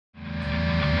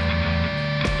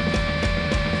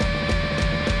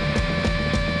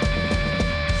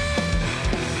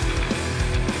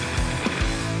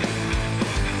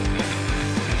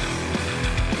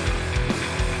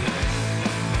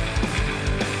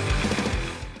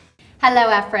Hello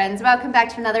our friends, welcome back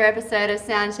to another episode of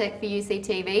Soundcheck for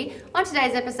UCTV. On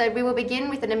today's episode we will begin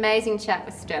with an amazing chat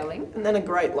with Stirling. And then a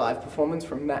great live performance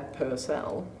from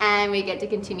Purcell. And we get to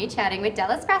continue chatting with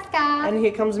Frasca. And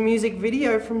here comes a music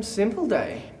video from Simple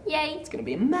Day. Yay! It's going to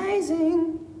be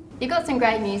amazing. You've got some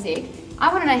great music.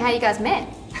 I want to know how you guys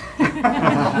met.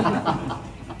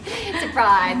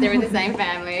 Surprise, they're in the same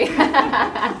family.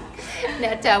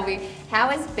 Now tell me, how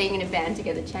has being in a band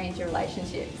together changed your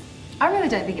relationships? I really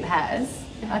don't think it has.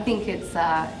 I think it's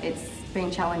been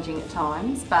challenging at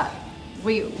times, but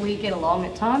we get along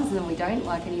at times, and then we don't,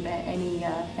 like any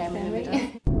family member does.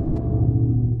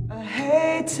 I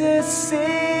hate to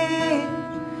see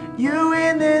you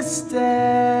in this state,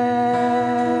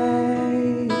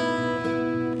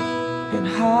 and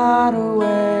hide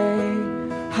away,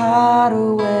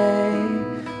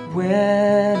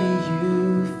 where do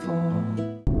you fall?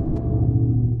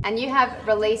 And you have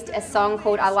released a song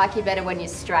called I Like You Better When You're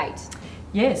Straight.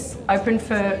 Yes, open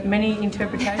for many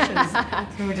interpretations.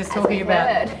 We were just talking As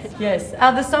about. we've heard. Yes,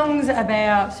 the song's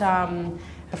about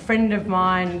a friend of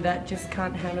mine that just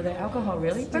can't handle their alcohol.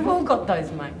 Really, we've all got those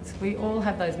mates. We all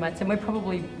have those mates, and we've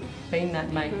probably been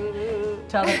that mate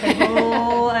to other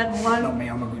people at one. Not me,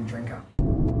 I'm a good